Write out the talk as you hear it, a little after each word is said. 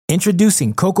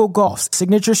Introducing Coco Gauff's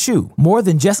signature shoe, more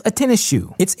than just a tennis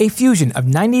shoe. It's a fusion of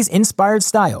 90s-inspired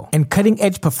style and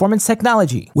cutting-edge performance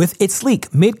technology. With its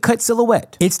sleek mid-cut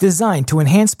silhouette, it's designed to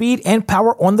enhance speed and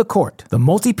power on the court. The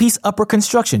multi-piece upper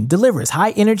construction delivers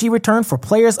high-energy return for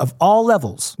players of all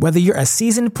levels. Whether you're a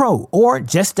seasoned pro or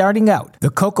just starting out, the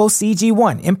Coco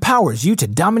CG1 empowers you to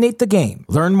dominate the game.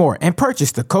 Learn more and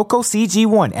purchase the Coco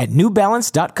CG1 at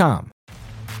NewBalance.com.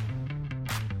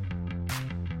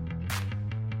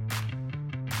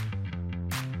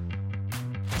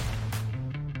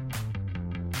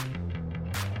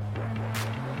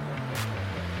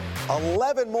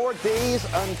 "11 more days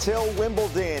until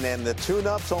Wimbledon, and the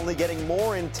tune-up's only getting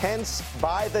more intense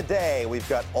by the day. We've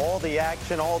got all the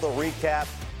action, all the recap,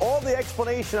 all the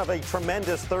explanation of a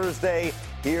tremendous Thursday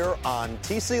here on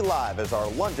TC Live as our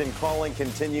London calling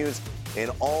continues in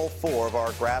all 4 of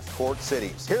our grass court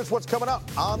cities. Here's what's coming up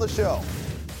on the show.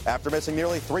 After missing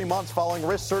nearly 3 months following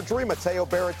wrist surgery, Matteo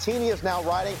Berrettini is now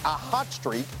riding a hot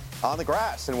streak on the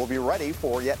grass and will be ready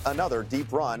for yet another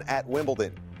deep run at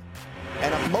Wimbledon.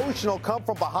 An emotional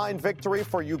come-from-behind victory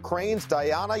for Ukraine's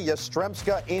Diana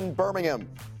Yastremska in Birmingham.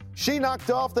 She knocked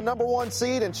off the number 1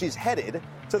 seed, and she's headed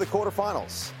to the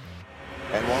quarterfinals.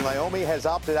 And while Naomi has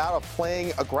opted out of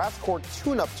playing a grass court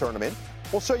tune-up tournament,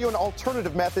 we'll show you an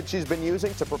alternative method she's been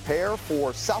using to prepare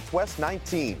for Southwest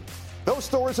 19. Those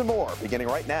stories and more beginning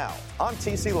right now on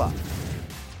TC Live.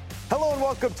 Hello and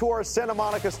welcome to our Santa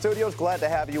Monica studios. Glad to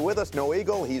have you with us. No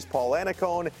Eagle, he's Paul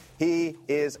Annacone. He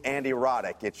is Andy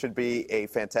Roddick. It should be a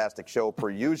fantastic show per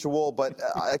usual, but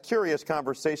a curious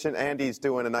conversation. Andy's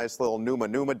doing a nice little Numa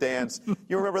Numa dance.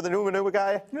 You remember the Numa Numa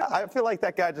guy? Yeah. I feel like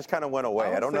that guy just kind of went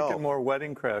away. I don't know. More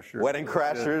Wedding Crashers. Wedding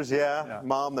Crashers, yeah.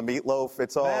 Mom, the Meatloaf.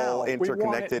 It's all now. interconnected. We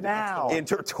want it now.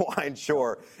 Intertwined,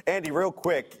 sure. Andy, real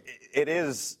quick, it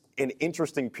is an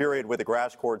interesting period with the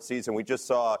grass court season. We just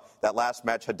saw that last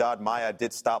match. Haddad Maia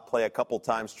did stop play a couple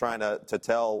times trying to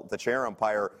tell the chair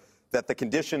umpire that the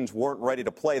conditions weren't ready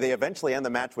to play. They eventually end the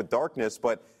match with darkness,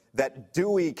 but that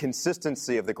dewy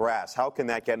consistency of the grass, how can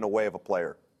that get in the way of a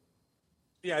player?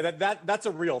 Yeah, that's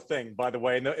a real thing, by the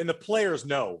way. And the players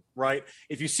know, right?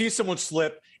 If you see someone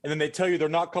slip and then they tell you they're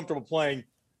not comfortable playing,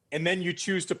 and then you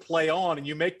choose to play on and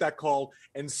you make that call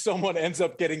and someone ends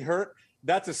up getting hurt,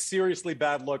 that's a seriously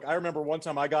bad look. I remember one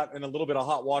time I got in a little bit of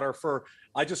hot water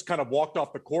I just kind of walked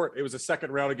off the court. It was a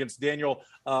second round against Daniel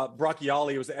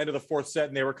Bracchiali. It was the end of the 4th set,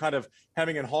 and they were kind of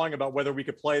hemming and hawing about whether we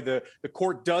could play. The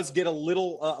court does get a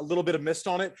little bit of mist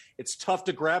on it. It's tough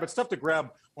to grab. It's tough to grab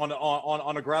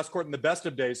on a grass court in the best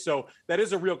of days. So that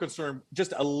is a real concern.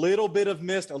 Just a little bit of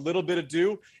mist, a little bit of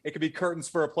dew. It could be curtains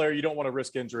for a player. You don't want to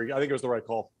risk injury. I think it was the right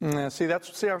call. Yeah, see,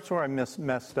 that's where I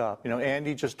messed up.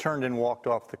 Andy just turned and walked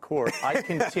off the court. I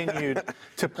continued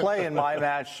to play in my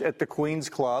match at the Queen's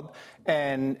Club,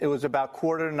 and it was about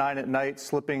 8:45 at night,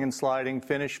 slipping and sliding,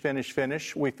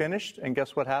 finish. We finished, and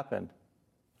guess what happened?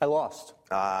 I lost.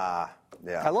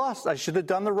 Yeah. I lost. I should have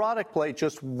done the Roddick play.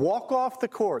 Just walk off the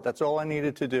court. That's all I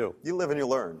needed to do. You live and you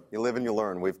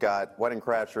learn. We've got Wedding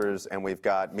Crashers, and we've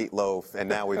got Meatloaf, and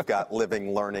now we've got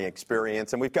Living Learning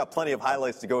Experience. And we've got plenty of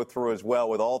highlights to go through as well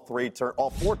with all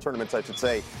 4 tournaments, I should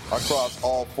say, across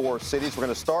all 4 cities. We're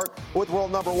going to start with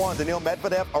world number 1, Daniil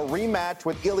Medvedev, a rematch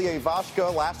with Ilya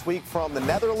Ivashka last week from the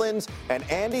Netherlands. And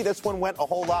Andy, this one went a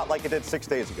whole lot like it did 6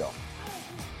 days ago.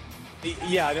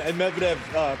 Yeah, and Medvedev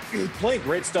playing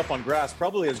great stuff on grass,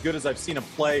 probably as good as I've seen him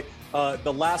play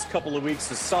the last couple of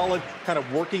weeks. Is solid, kind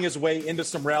of working his way into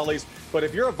some rallies. But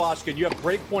if you're Ivashka and you have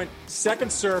break point,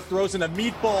 second serve, throws in a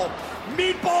meatball.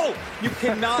 You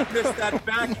cannot miss that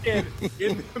backhand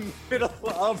in the middle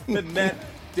of the net.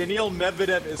 Daniil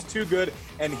Medvedev is too good,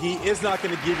 and he is not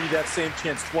going to give you that same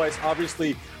chance twice.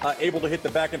 Obviously, able to hit the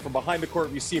backhand from behind the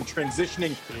court. We see him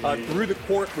transitioning through the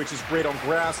court, which is great on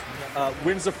grass.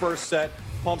 Wins the first set,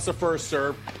 pumps the first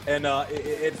serve, and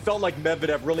it felt like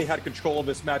Medvedev really had control of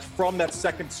this match from that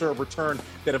second serve return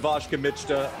that Ivashka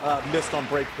missed on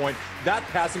break point. That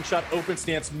passing shot, open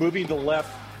stance, moving to the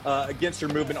left, against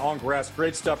your movement on grass.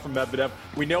 Great stuff from Medvedev.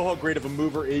 We know how great of a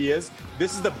mover he is.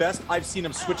 This is the best I've seen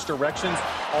him switch directions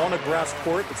on a grass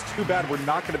court. It's too bad we're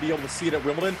not going to be able to see it at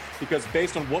Wimbledon, because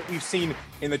based on what we've seen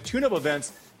in the tune-up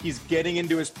events, he's getting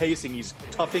into his pacing. He's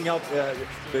toughing out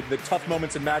the tough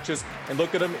moments in matches. And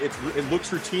look at him. It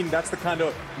looks routine. That's the kind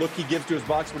of look he gives to his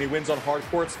box when he wins on hard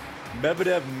courts.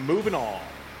 Medvedev moving on.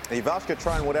 Ivashka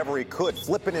trying whatever he could,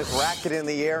 flipping his racket in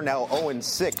the air, now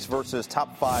 0-6 versus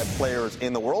top 5 players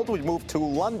in the world. We move to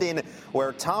London,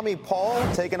 where Tommy Paul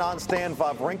taking on Stan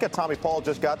Wawrinka. Tommy Paul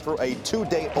just got through a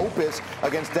 2-day opus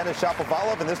against Denis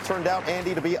Shapovalov, and this turned out,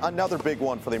 Andy, to be another big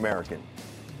one for the American.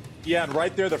 Yeah, and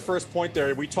right there, the first point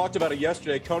there, we talked about it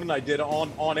yesterday, Conan and I did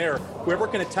on air. Whoever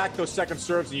can attack those second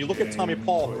serves, and you look at Tommy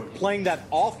Paul playing that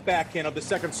off backhand of the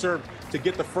second serve to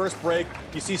get the first break.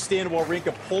 You see Stan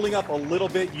Wawrinka pulling up a little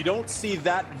bit. You don't see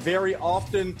that very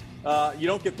often. You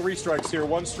don't get 3 strikes here.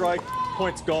 1 strike,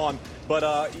 point's gone.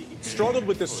 But he struggled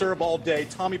with the serve all day.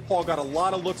 Tommy Paul got a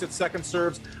lot of looks at second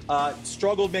serves,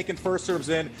 struggled making first serves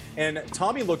in, and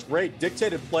Tommy looked great,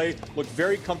 dictated play, looked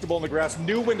very comfortable in the grass,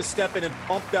 knew when to step in and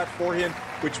pump that forehand,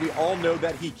 which we all know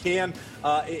that he can.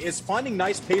 Is finding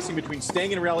nice pacing between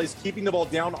staying in rallies, keeping the ball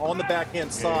down on the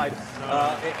backhand side,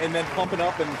 and then pumping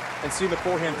up and seeing the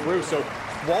forehand through. So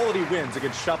quality wins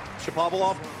against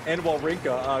Shapovalov and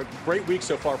Wawrinka. Great week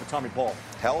so far for Tommy Paul.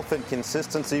 Health and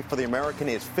consistency for the American.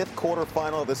 His 5th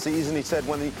quarterfinal of the season. He said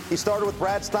when he started with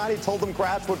Brad Stein, he told him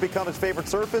grass would become his favorite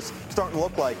surface. Starting to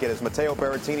look like it as Matteo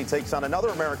Berrettini takes on another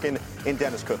American in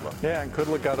Denis Kudla. Yeah, and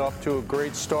Kudla got off to a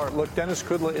great start. Look, Denis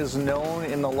Kudla is known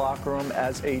in the locker room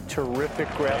as a terrific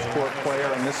grass court player,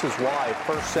 and this is why.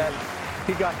 First set,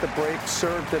 he got the break,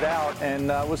 served it out, and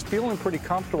was feeling pretty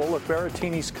comfortable. Look,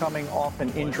 Berrettini's coming off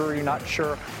an injury, not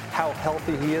sure how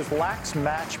healthy he is, lacks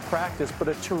match practice, but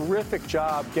a terrific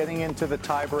job getting into the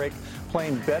tiebreak,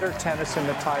 playing better tennis in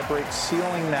the tiebreak,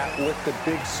 sealing that with the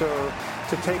big serve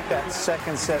to take that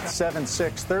second set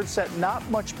 7-6. Third set, not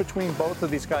much between both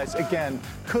of these guys. Again,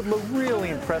 Kudla really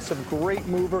impressive, great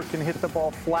mover, can hit the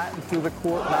ball flat and through the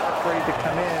court, not afraid to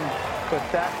come in. But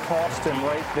that cost him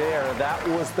right there. That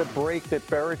was the break that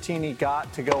Berrettini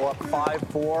got to go up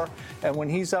 5-4. And when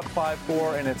he's up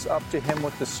 5-4 and it's up to him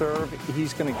with the serve,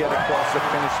 he's going to get across the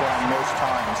finish line most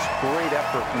times. Great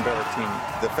effort from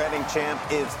Berrettini. Defending champ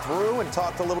is through and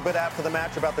talked a little bit after the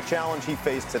match about the challenge he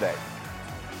faced today.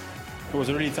 It was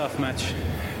a really tough match.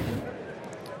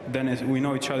 Dennis, we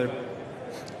know each other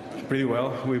pretty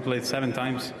well. We played 7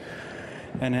 times,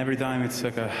 and every time it's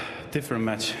like a different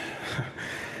match.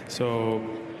 So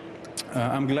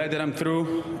I'm glad that I'm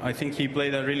through. I think he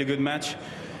played a really good match.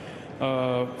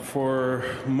 For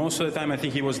most of the time, I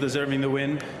think he was deserving the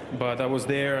win, but I was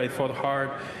there, I fought hard,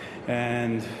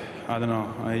 and I don't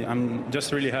know. I'm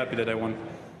just really happy that I won.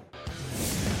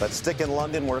 Let's stick in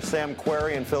London where Sam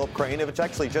Querrey and Filip Krajinovic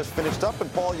actually just finished up.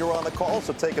 And, Paul, you were on the call,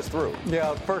 so take us through.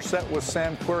 Yeah, first set was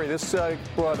Sam Querrey. This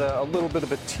brought a little bit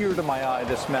of a tear to my eye,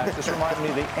 this match. This reminded me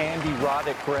of the Andy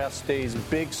Roddick grass days,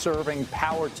 big serving,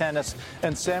 power tennis.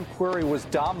 And Sam Querrey was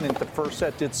dominant the first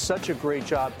set, did such a great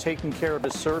job taking care of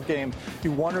his serve game.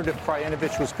 You wondered if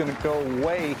Krajinovic was going to go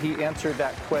away. He answered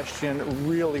that question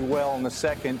really well in the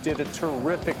second, did a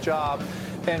terrific job.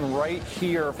 And right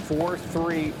here,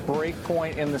 4-3 break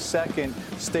point in the second,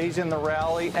 stays in the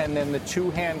rally, and then the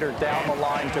two-hander down the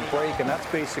line to break. And that's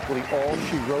basically all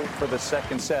she wrote for the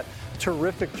second set.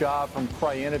 Terrific job from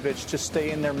Krajinovic to stay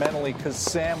in there mentally because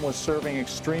Sam was serving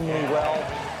extremely well.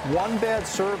 One bad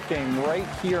serve game right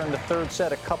here in the third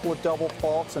set, a couple of double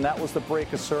faults, and that was the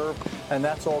break of serve. And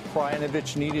that's all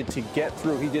Krajinovic needed to get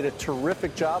through. He did a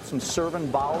terrific job, some serving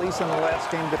volleys in the last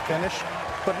game to finish.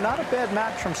 But not a bad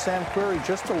match from Sam Querrey,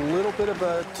 just a little bit of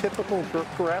a typical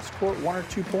grass court, 1 or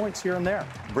 2 points here and there.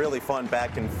 Really fun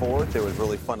back and forth. It was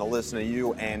really fun to listen to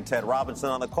you and Ted Robinson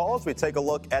on the call as we take a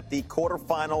look at the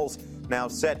quarterfinals now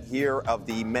set here of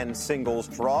the men's singles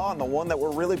draw. And the one that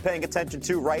we're really paying attention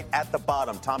to right at the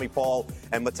bottom, Tommy Paul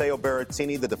and Matteo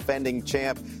Berrettini, the defending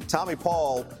champ. Tommy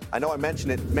Paul, I know I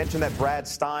mentioned that Brad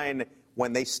Stein,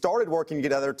 when they started working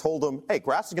together, told him, hey,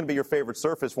 grass is going to be your favorite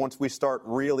surface once we start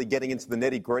really getting into the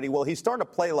nitty-gritty. Well, he's starting to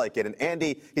play like it. And,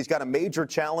 Andy, he's got a major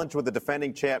challenge with the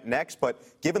defending champ next. But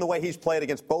given the way he's played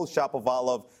against both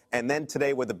Shapovalov and then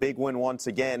today with a big win once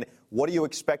again, what are you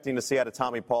expecting to see out of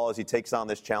Tommy Paul as he takes on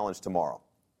this challenge tomorrow?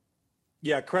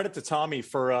 Yeah, credit to Tommy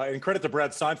and credit to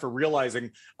Brad Stein for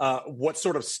realizing what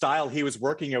sort of style he was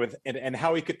working with and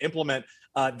how he could implement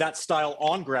that style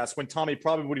on grass when Tommy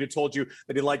probably would have told you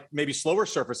that he liked maybe slower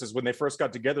surfaces when they first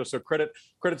got together. So credit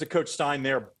to Coach Stein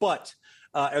there. But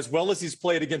as well as he's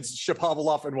played against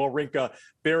Shapovalov and Wawrinka,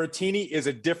 Berrettini is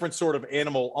a different sort of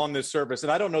animal on this surface.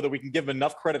 And I don't know that we can give him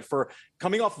enough credit for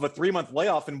coming off of a 3-month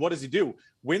layoff. And what does he do?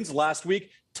 Wins last week,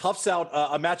 toughs out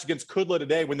a match against Kudla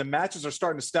today. When the matches are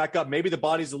starting to stack up, maybe the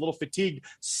body's a little fatigued,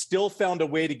 still found a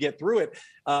way to get through it.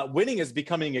 Winning is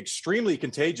becoming extremely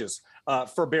contagious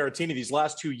for Berrettini these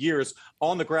last 2 years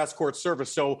on the grass court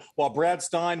surface. So while Brad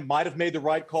Stein might have made the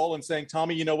right call in saying,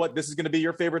 Tommy, you know what, this is going to be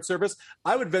your favorite surface,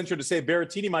 I would venture to say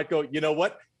Berrettini might go, you know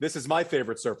what, this is my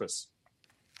favorite surface.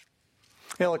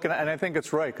 Yeah, look, and I think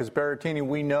it's right because Berrettini,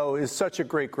 we know, is such a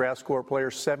great grass court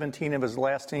player. 17 of his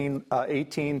last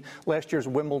 18. Last year's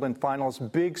Wimbledon finals.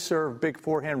 Big serve, big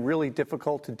forehand, really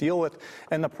difficult to deal with.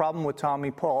 And the problem with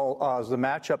Tommy Paul, the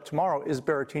matchup tomorrow, is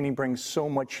Berrettini brings so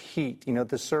much heat. You know,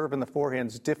 the serve and the forehand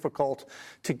is difficult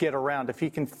to get around. If he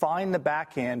can find the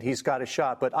backhand, he's got a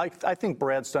shot. But I think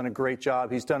Brad's done a great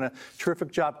job. He's done a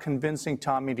terrific job convincing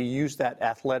Tommy to use that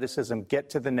athleticism, get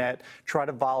to the net, try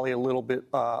to volley a little bit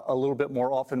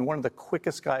more often. One of the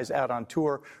quickest guys out on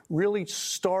tour, really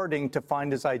starting to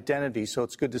find his identity. So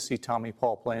it's good to see Tommy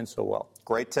Paul playing so well.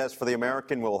 Great test for the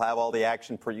American. We'll have all the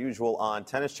action per usual on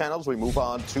Tennis Channels. We move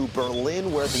on to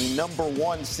Berlin, where the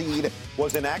 #1 seed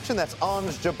was in action. That's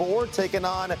Ons Jabeur taking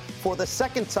on, for the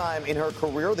second time in her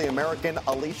career, the American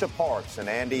Alicia Parks. And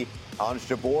Andy, Ons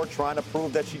Jabeur trying to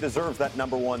prove that she deserves that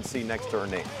 #1 seed next to her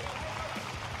name.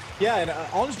 Yeah, and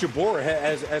Ons Jabeur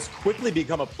has quickly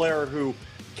become a player who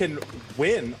can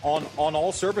win on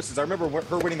all surfaces. I remember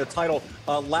her winning the title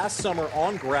last summer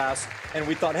on grass, and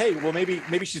we thought, hey, well,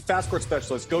 maybe she's fast court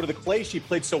specialist. Go to the clay. She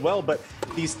played so well, but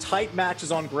these tight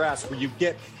matches on grass where you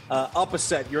get up a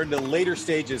set, you're in the later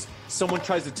stages, someone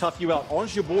tries to tough you out.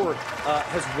 Ons Jabeur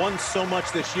has won so much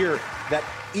this year that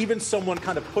even someone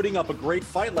kind of putting up a great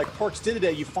fight like Parks did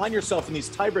today, you find yourself in these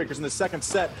tiebreakers in the second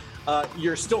set.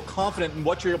 You're still confident in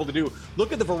what you're able to do.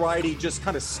 Look at the variety, just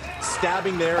kind of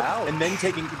stabbing there. Ouch. And then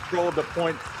taking control of the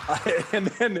point. And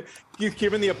then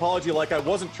giving the apology like I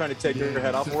wasn't trying to take your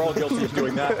head off. We're all guilty of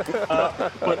doing that.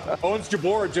 But Ons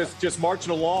Jabeur just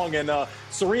marching along. And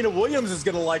Serena Williams is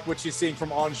going to like what she's seeing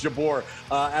from Ons Jabeur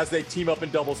as they team up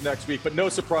in doubles next week. But no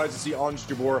surprise to see Ons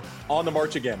Jabeur on the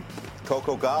march again.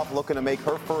 Coco Gauff looking to make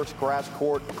her first grass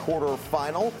court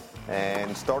quarterfinal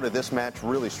and started this match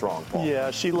really strong, Paul.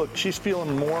 Yeah, she's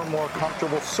feeling more and more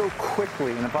comfortable so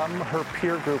quickly. And if I'm her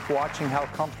peer group watching how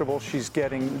comfortable she's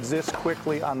getting this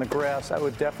quickly on the grass, I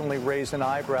would definitely raise an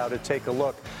eyebrow to take a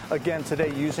look. Again,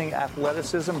 today using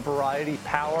athleticism, variety,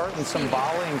 power, and some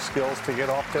volleying skills to get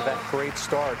off to that great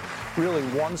start. Really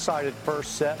one-sided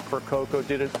first set for Coco.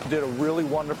 Did a really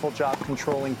wonderful job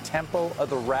controlling tempo of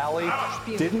the rally.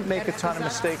 Didn't make a ton of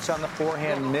mistakes on the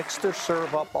forehand. Mixed her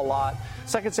serve up a lot.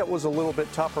 Second set was a little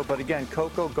bit tougher, but again,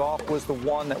 Coco Gauff was the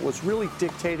one that was really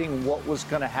dictating what was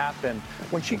going to happen.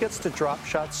 When she gets to drop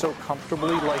shots so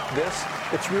comfortably like this,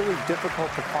 it's really difficult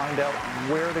to find out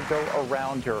where to go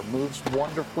around her. Moves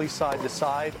wonderfully side to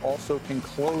side, also can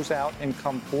close out and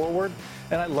come forward.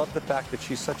 And I love the fact that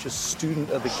she's such a student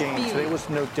of the game. Today was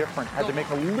no different. Had to make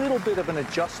a little bit of an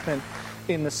adjustment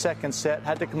in the second set.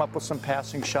 Had to come up with some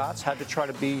passing shots. Had to try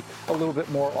to be a little bit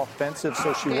more offensive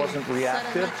so she wasn't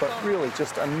reactive. But really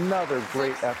just another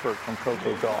great effort from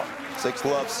Coco Gauff.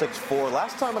 6-love, 6-4.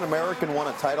 Last time an American won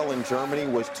a title in Germany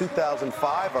was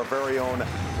 2005. Our very own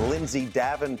Lindsay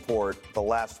Davenport, the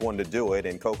last one to do it.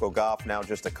 And Coco Gauff now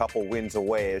just a couple wins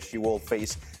away as she will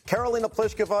face Karolina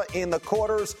Pliskova in the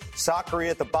quarters. Sakkari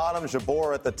at the bottom,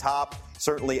 Jabeur at the top.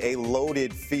 Certainly a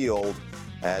loaded field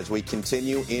as we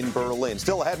continue in Berlin.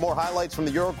 Still ahead, more highlights from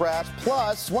the Eurograss.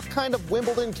 Plus, what kind of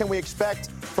Wimbledon can we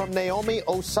expect from Naomi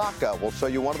Osaka? We'll show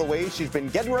you one of the ways she's been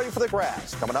getting ready for the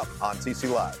grass. Coming up on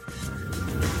TC Live.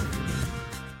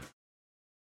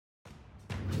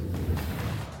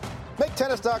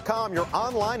 MakeTennis.com, your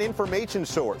online information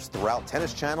source throughout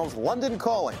Tennis Channel's London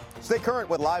Calling. Stay current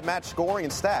with live match scoring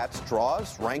and stats,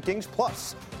 draws, rankings,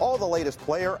 plus all the latest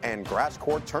player and grass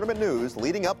court tournament news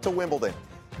leading up to Wimbledon.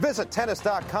 Visit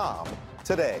Tennis.com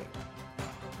today.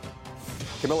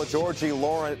 Camilla Giorgi,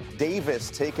 Lauren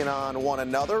Davis taking on one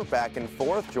another back and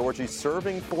forth. Giorgi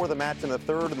serving for the match in the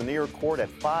third in the near court at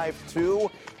 5-2.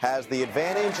 Has the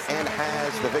advantage and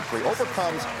has the victory.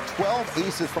 Overcomes 12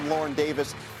 aces from Lauren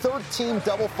Davis, 13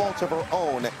 double faults of her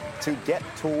own to get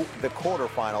to the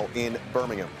quarterfinal in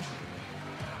Birmingham.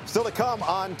 Still to come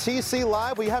on TC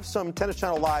Live, we have some Tennis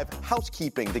Channel Live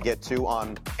housekeeping to get to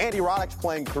on Andy Roddick's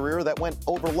playing career that went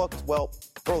overlooked, well,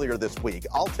 earlier this week.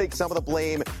 I'll take some of the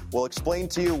blame. We'll explain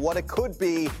to you what it could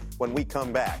be when we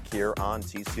come back here on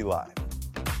TC Live.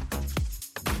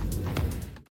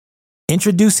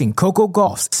 Introducing Coco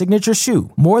Gauff's signature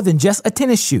shoe. More than just a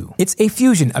tennis shoe, it's a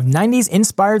fusion of 90s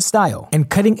inspired style and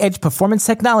cutting-edge performance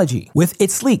technology. With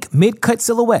its sleek mid-cut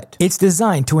silhouette, it's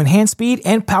designed to enhance speed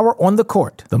and power on the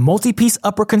court. The multi-piece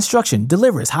upper construction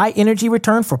delivers high-energy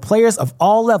return for players of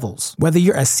all levels. Whether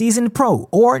you're a seasoned pro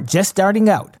or just starting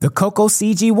out, the Coco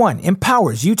CG1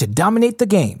 empowers you to dominate the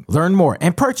game. Learn more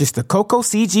and purchase the Coco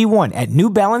CG1 at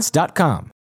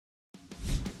NewBalance.com.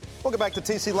 Welcome back to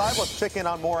TC Live. Let's check in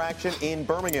on more action in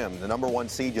Birmingham. The number 1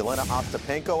 seed, Jelena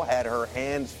Ostapenko, had her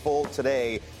hands full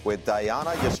today with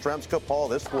Diana Yastremska. Paul,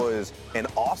 this was an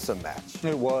awesome match.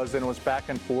 It was, and it was back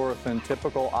and forth and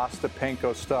typical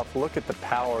Ostapenko stuff. Look at the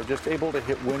power, just able to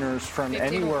hit winners from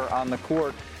anywhere on the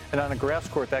court. And on a grass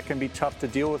court, that can be tough to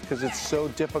deal with because it's so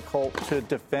difficult to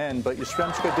defend. But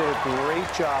Yastremska did a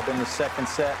great job in the second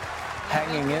set,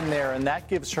 hanging in there, and that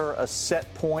gives her a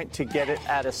set point to get it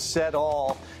at a set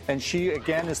all. And she,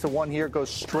 again, is the one here, goes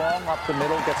strong up the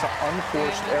middle, gets an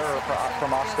unforced error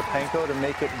from Ostapenko to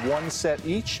make it 1 set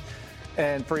each.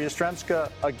 And for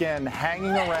Yastremska, again,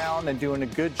 hanging around and doing a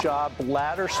good job.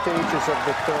 Latter stages of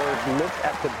the third, look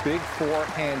at the big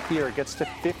forehand here. It gets to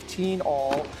 15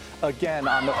 all. Again,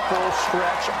 on the full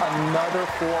stretch, another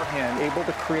forehand, able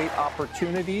to create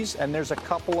opportunities, and there's a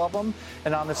couple of them.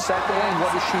 And on the second one,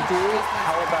 what does she do?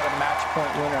 How about a match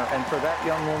point winner? And for that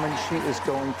young woman, she is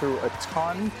going through a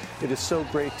ton. It is so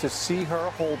great to see her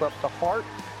hold up the heart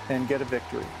and get a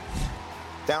victory.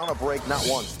 Down a break not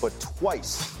once, but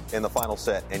twice in the final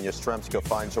set, and Yastremska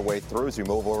finds her way through as we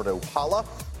move over to Halle.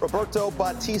 Roberto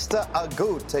Bautista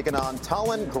Agut taking on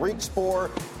Tallon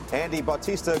Griekspoor. Andy,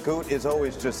 Bautista Agut is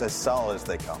always just as solid as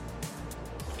they come.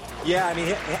 Yeah, I mean,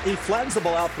 he flattens the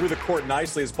ball out through the court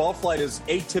nicely. His ball flight is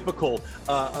atypical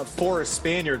for a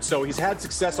Spaniard, so he's had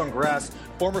success on grass.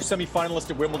 Former semifinalist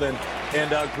at Wimbledon.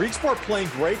 And Griekspoor playing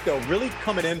great, though, really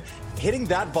coming in, hitting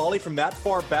that volley from that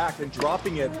far back and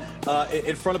dropping it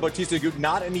in front of Bautista Agut.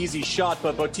 Not an easy shot,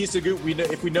 but Bautista Agut,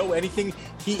 if we know anything,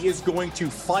 he is going to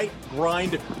fight,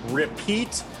 grind,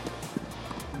 repeat.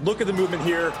 Look at the movement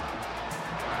here.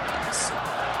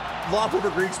 Lob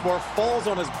over Griekspoor, falls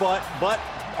on his butt, but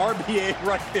RBA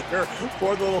right there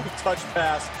for the little touch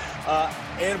pass.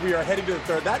 And we are heading to the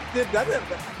third.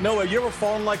 Noah, you ever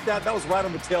fallen like that? That was right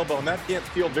on the tailbone. That can't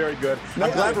feel very good.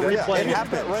 I'm glad we're replaying it. It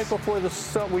happened right before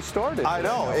we started. I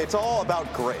know. It's all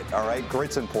about grit, all right?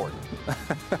 Grit's important.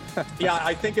 Yeah,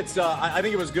 I think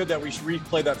it was good that we should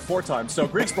replay that 4 times. So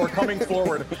Griekspoor coming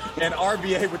forward, and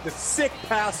RBA with the sick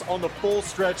pass on the full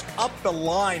stretch up the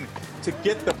line to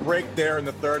get the break there in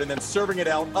the third, and then serving it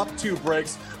out up 2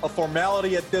 breaks. A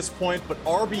formality at this point, but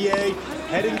RBA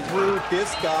heading through.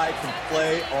 This guy can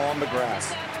play on the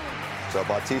grass. So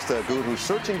Bautista Agut, who's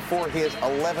searching for his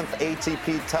 11th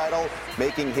ATP title,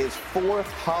 making his 4th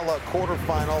Halle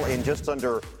quarterfinal in just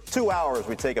under 2 hours.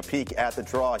 We take a peek at the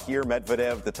draw here.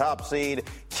 Medvedev, the top seed.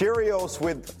 Kyrgios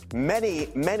with many,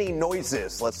 many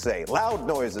noises, let's say, loud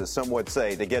noises, some would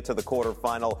say, to get to the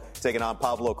quarterfinal, taking on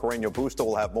Pablo Carreño Busta.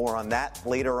 We'll have more on that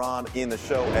later on in the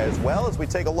show, as well as we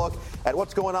take a look at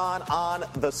what's going on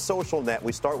the social net.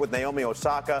 We start with Naomi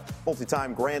Osaka,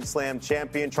 multi-time Grand Slam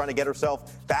champion, trying to get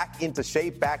herself back into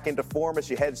shape, back into form as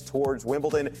she heads towards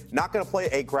Wimbledon. Not going to play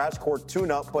a grass court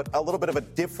tune-up, but a little bit of a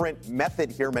different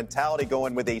method here, mentality,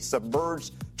 going with a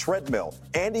submerged treadmill.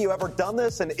 Andy, you ever done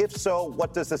this? And if so,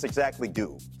 what does this exactly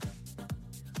do?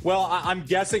 Well, I'm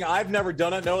guessing I've never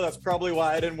done it. No, that's probably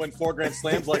why I didn't win 4 Grand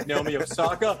Slams like Naomi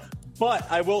Osaka.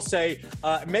 But I will say,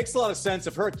 it makes a lot of sense.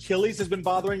 If her Achilles has been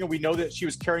bothering her, we know that she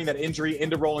was carrying that injury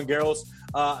into Roland Garros,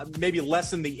 maybe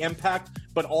lessen the impact,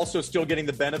 but also still getting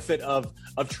the benefit of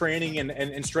training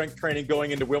and strength training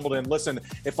going into Wimbledon. Listen,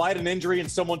 if I had an injury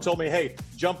and someone told me, hey,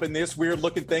 jump in this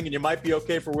weird-looking thing and you might be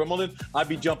okay for Wimbledon, I'd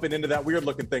be jumping into that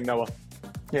weird-looking thing, Noah.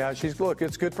 Yeah,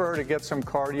 it's good for her to get some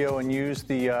cardio and use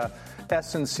the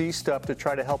S&C stuff to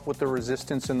try to help with the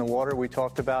resistance in the water we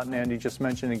talked about. And Andy just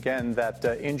mentioned again that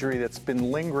injury that's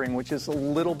been lingering, which is a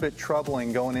little bit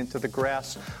troubling going into the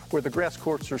grass, where the grass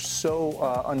courts are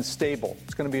so unstable.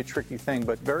 It's going to be a tricky thing,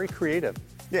 but very creative.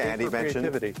 Yeah, Andy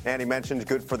mentioned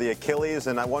good for the Achilles,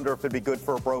 and I wonder if it'd be good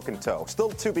for a broken toe. Still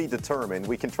to be determined.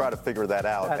 We can try to figure that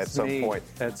out at some point.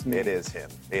 That's me. It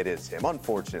is him,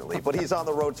 unfortunately. But he's on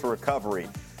the road to recovery.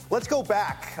 Let's go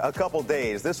back a couple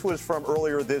days. This was from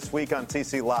earlier this week on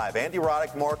TC Live. Andy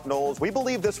Roddick, Mark Knowles. We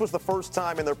believe this was the first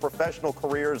time in their professional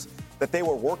careers that they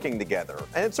were working together.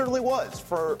 And it certainly was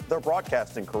for their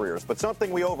broadcasting careers, but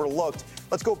something we overlooked.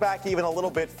 Let's go back even a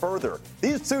little bit further.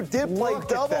 These two did play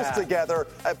doubles together.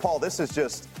 Paul, this is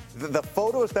just the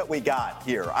photos that we got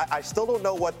here. I still don't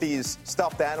know what these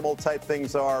stuffed animal type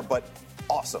things are, but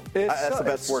awesome. That's the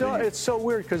best word to use. It's so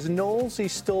weird because Knowles, he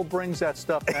still brings that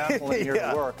stuffed animal in here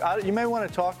to work. You may want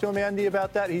to talk to him, Andy,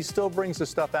 about that. He still brings the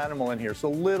stuffed animal in here. It's a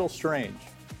little strange.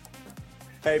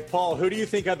 Hey, Paul, who do you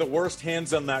think had the worst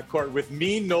hands on that court with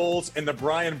me, Knowles, and the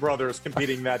Bryan brothers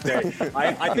competing that day?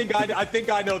 I think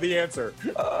I know the answer.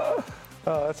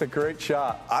 Oh, that's a great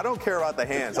shot. I don't care about the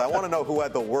hands. I want to know who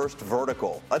had the worst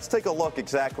vertical. Let's take a look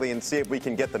exactly and see if we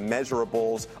can get the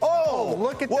measurables. Oh,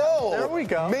 look at whoa, that. There we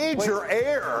go. Major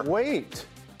error. Wait.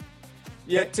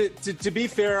 Yeah, to be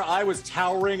fair, I was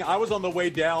towering. I was on the way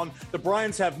down. The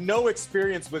Bryans have no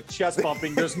experience with chest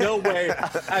bumping. There's no way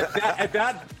at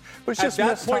that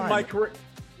point in my career.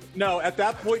 No, at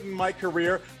that point in my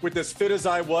career, with as fit as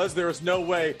I was, there was no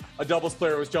way a doubles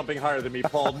player was jumping higher than me,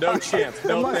 Paul. No chance.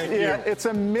 No, thank you. It's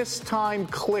a mistimed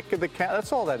click of the cat.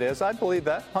 That's all that is. I believe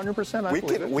that.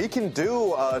 100%. We can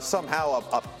do somehow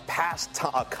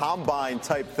a combine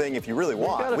type thing if you really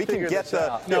want. We can get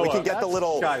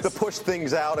the push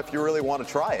things out if you really want to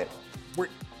try it.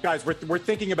 We're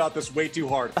thinking about this way too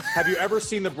hard. Have you ever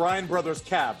seen the Bryan brothers'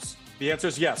 calves? The answer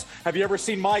is yes. Have you ever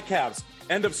seen my calves?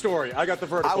 End of story. I got the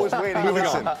vertical. I was waiting.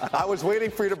 Listen, I was waiting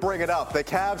for you to bring it up. The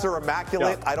calves are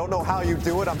immaculate. Yeah. I don't know how you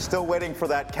do it. I'm still waiting for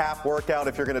that calf workout.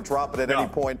 If you're going to drop it at any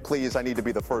point, please, I need to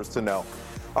be the first to know.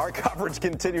 Our coverage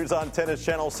continues on Tennis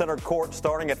Channel Center Court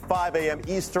starting at 5 a.m.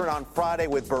 Eastern on Friday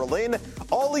with Berlin.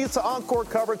 All leads to encore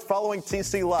coverage following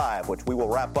TC Live, which we will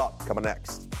wrap up coming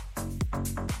next.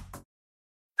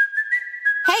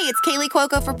 Hey, it's Kaylee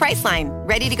Cuoco for Priceline.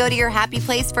 Ready to go to your happy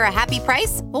place for a happy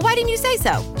price? Well, why didn't you say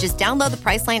so? Just download the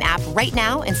Priceline app right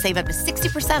now and save up to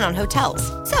 60% on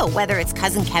hotels. So whether it's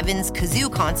Cousin Kevin's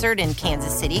Kazoo Concert in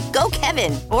Kansas City, go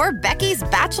Kevin, or Becky's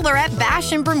Bachelorette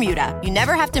Bash in Bermuda, you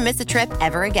never have to miss a trip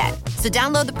ever again. So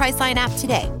download the Priceline app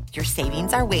today. Your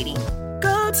savings are waiting.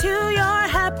 Go to your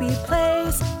happy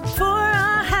place for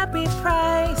a happy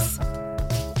price.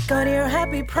 Go to your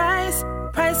happy price,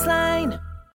 Priceline.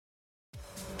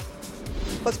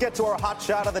 Let's get to our hot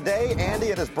shot of the day. Andy,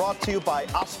 it is brought to you by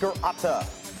Oscar Atta.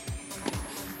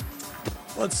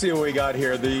 Let's see what we got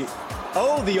here. The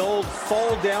old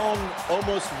fall down,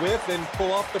 almost whiff, and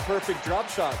pull off the perfect drop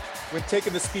shot when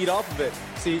taking the speed off of it.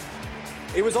 See,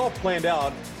 it was all planned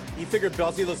out. He figured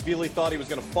Basilashvili thought he was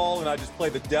going to fall, and I just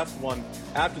played the deft one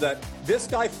after that. This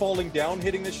guy falling down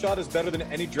hitting this shot is better than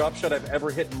any drop shot I've ever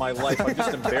hit in my life. I'm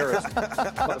just embarrassed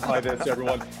by this,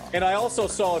 everyone. And I also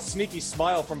saw a sneaky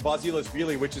smile from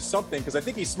Basilashvili, which is something, because I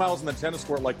think he smiles on the tennis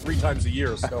court like 3 times a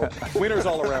year. So winners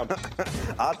all around.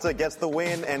 Atta gets the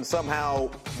win and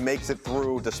somehow makes it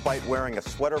through despite wearing a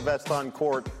sweater vest on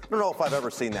court. I don't know if I've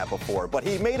ever seen that before, but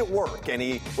he made it work, and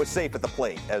he was safe at the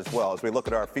plate as well. As we look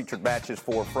at our featured matches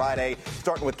for Friday,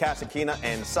 starting with Kasatkina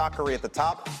and Sakkari at the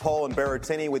top. Paul and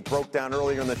Berrettini, we broke down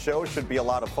earlier in the show, should be a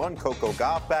lot of fun. Coco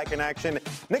Gauff back in action.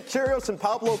 Nick Kyrgios and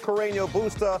Pablo Carreño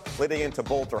Busta leading into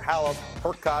Bolter Halep.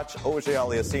 Hurkacz,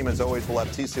 Auger-Aliassime, as always, will have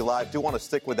TC Live. Do want to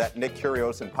stick with that Nick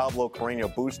Kyrgios and Pablo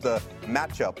Carreño Busta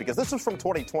matchup because this was from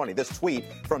 2020. This tweet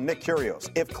from Nick Kyrgios.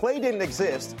 If Clay didn't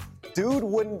exist, dude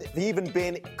wouldn't have even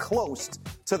been close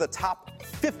to the top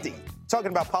 50.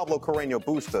 Talking about Pablo Carreño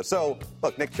Busta. So,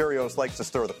 look, Nick Kyrgios likes to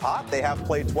stir the pot. They have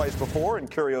played twice before, and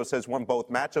Kyrgios has won both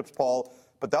matchups, Paul.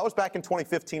 But that was back in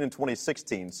 2015 and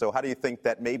 2016. So how do you think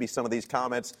that maybe some of these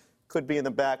comments could be in the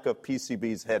back of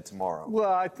PCB's head tomorrow?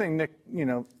 Well, I think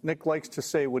Nick likes to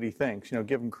say what he thinks.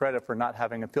 Give him credit for not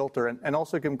having a filter, and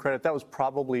also give him credit. That was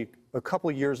probably a couple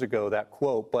of years ago, that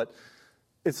quote. But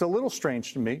it's a little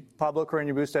strange to me. Pablo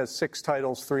Carreño Busta has 6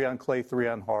 titles, 3 on clay, 3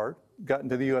 on hard. Got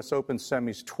into the U.S. Open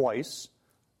semis twice.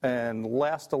 And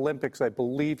last Olympics, I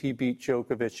believe he beat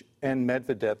Djokovic and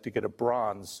Medvedev to get a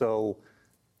bronze. So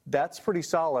that's pretty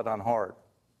solid on hard.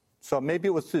 So maybe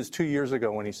it was 2 years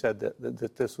ago when he said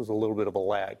that this was a little bit of a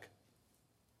lag.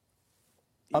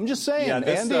 I'm just saying,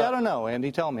 Andy, I don't know.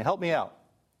 Andy, tell me. Help me out.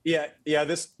 Yeah.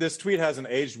 This tweet hasn't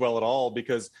aged well at all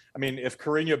because, I mean, if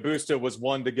Carreño Busta was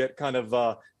one to get kind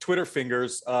of Twitter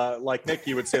fingers like Nick,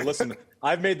 you would say, listen,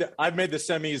 I've made the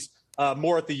semis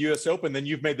more at the U.S. Open than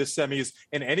you've made the semis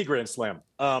in any Grand Slam.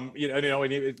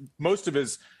 Most of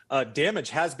his damage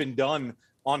has been done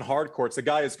on hard courts. The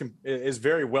guy is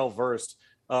very well versed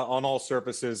on all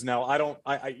surfaces. Now,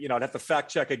 I'd have to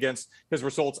fact check against his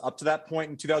results up to that point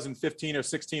in 2015 or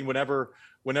 16, whenever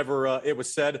it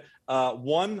was said.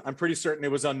 1, I'm pretty certain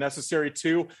it was unnecessary.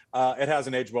 2, it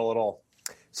hasn't aged well at all.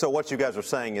 So what you guys are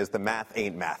saying is the math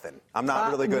ain't mathin'. I'm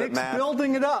not really good at math. Nick's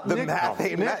building it up. Math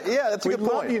ain't math. Yeah, that's a good point.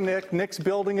 We love you, Nick. Nick's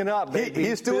building it up.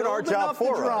 He's doing our job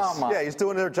for us. Yeah, he's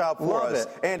doing their job for us.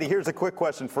 Andy, here's a quick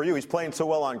question for you. He's playing so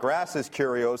well on grass is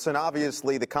Kyrgios, and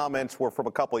obviously the comments were from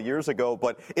a couple of years ago,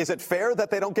 but is it fair that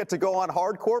they don't get to go on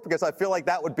hard court? Because I feel like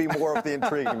that would be more of the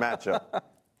intriguing matchup.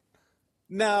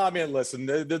 No, I mean, listen,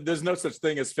 there's no such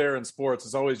thing as fair in sports.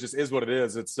 It's always just is what it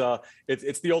is. It's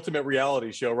the ultimate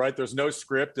reality show, right? There's no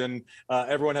script, and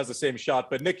everyone has the same shot.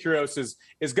 But Nick Kyrgios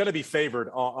is going to be favored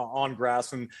on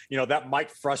grass, and that might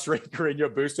frustrate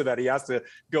Carreño Busta that he has to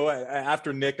go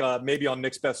after Nick, maybe on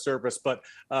Nick's best surface. But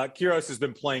Kyrgios has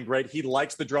been playing great. He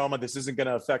likes the drama. This isn't going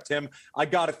to affect him. I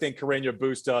got to think Carreño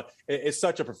Busta is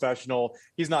such a professional.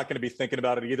 He's not going to be thinking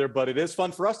about it either. But it is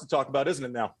fun for us to talk about, isn't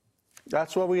it now?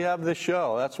 That's why we have this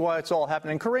show. That's why it's all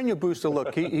happening. Carreño Busta,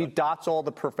 look, he dots all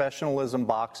the professionalism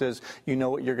boxes. You know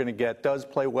what you're going to get. Does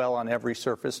play well on every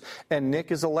surface. And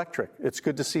Nick is electric. It's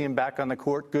good to see him back on the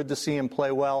court. Good to see him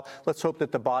play well. Let's hope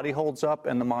that the body holds up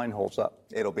and the mind holds up.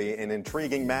 It'll be an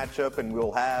intriguing matchup, and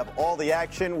we'll have all the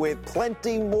action with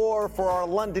plenty more for our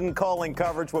London calling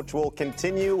coverage, which will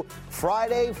continue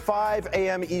Friday, 5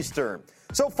 a.m. Eastern.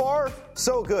 So far,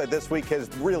 so good. This week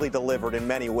has really delivered in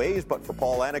many ways, but for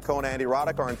Paul Annacone and Andy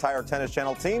Roddick, our entire Tennis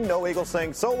Channel team, no Eagles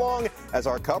saying so long as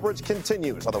our coverage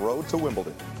continues on the road to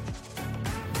Wimbledon.